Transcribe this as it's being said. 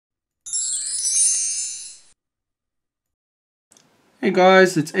Hey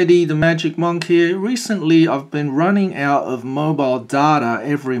guys, it's Eddie the Magic Monk here. Recently I've been running out of mobile data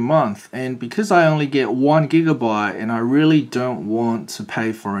every month, and because I only get 1 gigabyte and I really don't want to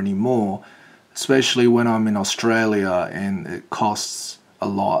pay for any more, especially when I'm in Australia and it costs a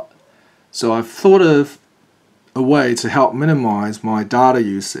lot. So I've thought of a way to help minimize my data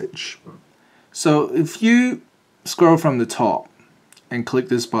usage. So if you scroll from the top and click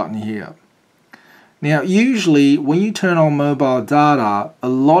this button here. Now, usually when you turn on mobile data, a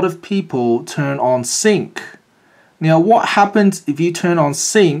lot of people turn on sync. Now, what happens if you turn on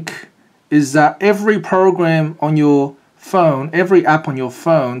sync is that every program on your phone, every app on your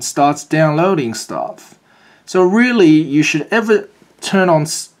phone starts downloading stuff. So really, you should ever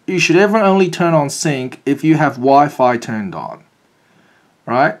only turn on sync if you have Wi-Fi turned on.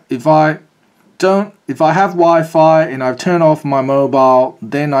 Right? If I have Wi-Fi and I've turned off my mobile,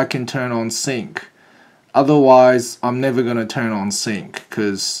 then I can turn on sync. Otherwise, I'm never going to turn on sync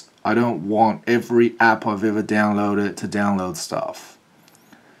because I don't want every app I've ever downloaded to download stuff.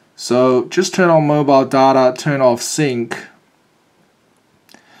 So just turn on mobile data, turn off sync.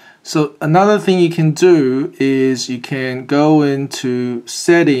 So another thing you can do is you can go into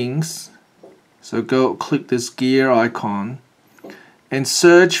settings. So click this gear icon and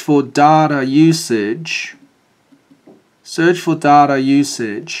search for data usage. Search for data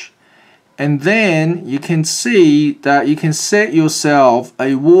usage. And then you can see that you can set yourself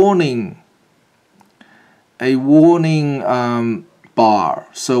a warning bar.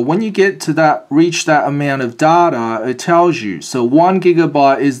 So when you get to reach that amount of data, it tells you. So 1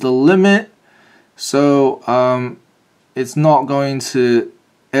 gigabyte is the limit. So it's not going to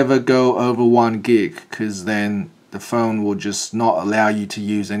ever go over 1 gig because then the phone will just not allow you to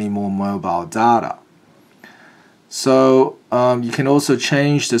use any more mobile data. So you can also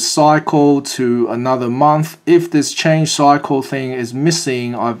change the cycle to another month. If this change cycle thing is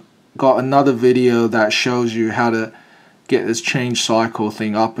missing, I've got another video that shows you how to get this change cycle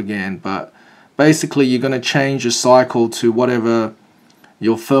thing up again. But basically you're going to change the cycle to whatever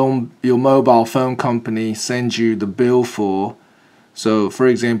your mobile phone company sends you the bill for. So for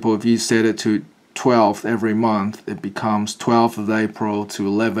example, if you set it to 12th every month, it becomes 12th of April to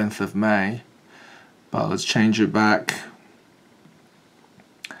 11th of May. But let's change it back.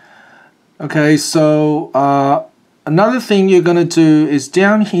 Okay, so another thing you're going to do is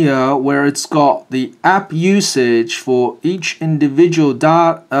down here where it's got the app usage for each individual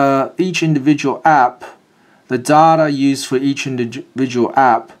app, the data used for each individual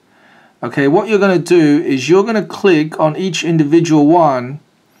app. Okay, what you're going to do is you're going to click on each individual one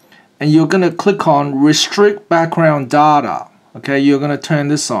and you're going to click on restrict background data. Okay, you're going to turn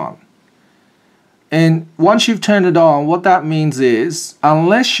this on. And once you've turned it on, what that means is,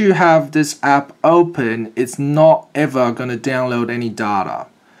 unless you have this app open, it's not ever going to download any data.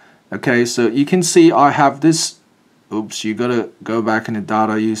 Okay, so you can see I have this. Oops, you got to go back into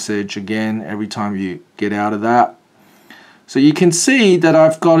data usage again every time you get out of that. So you can see that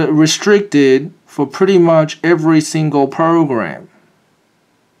I've got it restricted for pretty much every single program.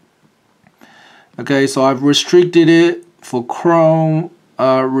 Okay, so I've restricted it for Chrome.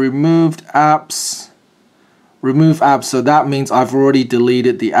 Remove apps, so that means I've already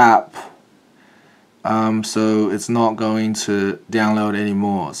deleted the app, so it's not going to download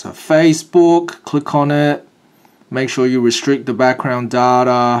anymore. So Facebook, click on it, make sure you restrict the background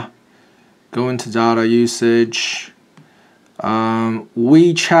data, go into data usage.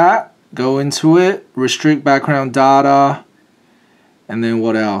 WeChat, go into it, restrict background data, and then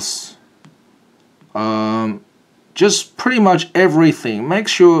what else? Just pretty much everything. Make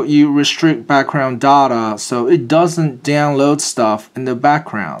sure you restrict background data so it doesn't download stuff in the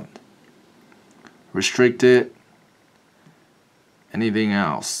background. Restrict it. Anything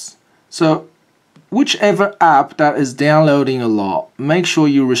else. So whichever app that is downloading a lot, make sure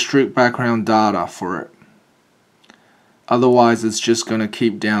you restrict background data for it. Otherwise it's just going to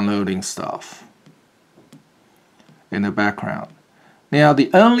keep downloading stuff in the background. Now the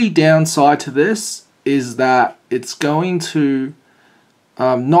only downside to this is that it's going to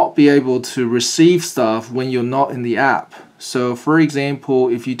not be able to receive stuff when you're not in the app. So for example,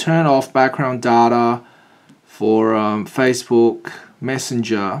 if you turn off background data for Facebook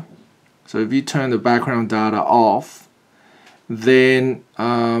Messenger, so if you turn the background data off, then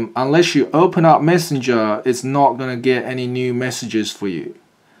unless you open up Messenger, it's not going to get any new messages for you.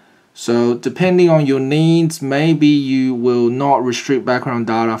 So depending on your needs, maybe you will not restrict background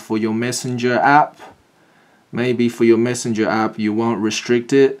data for your Messenger app. Maybe for your Messenger app you won't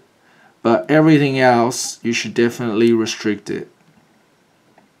restrict it, but everything else you should definitely restrict it.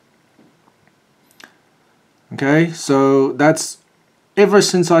 Okay, so that's ever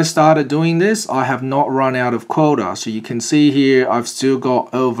since I started doing this, I have not run out of quota. So you can see here, I've still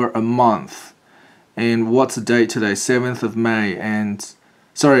got over a month. And what's the date today? 7th of May. And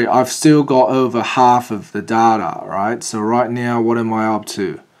sorry, I've still got over half of the data, right? So right now, what am I up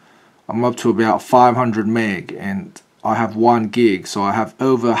to? I'm up to about 500 meg and I have 1 gig. So I have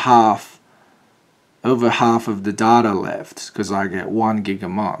over half of the data left because I get 1 gig a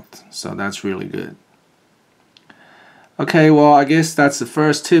month. So that's really good. Okay, well, I guess that's the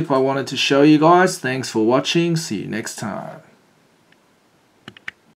first tip I wanted to show you guys. Thanks for watching. See you next time.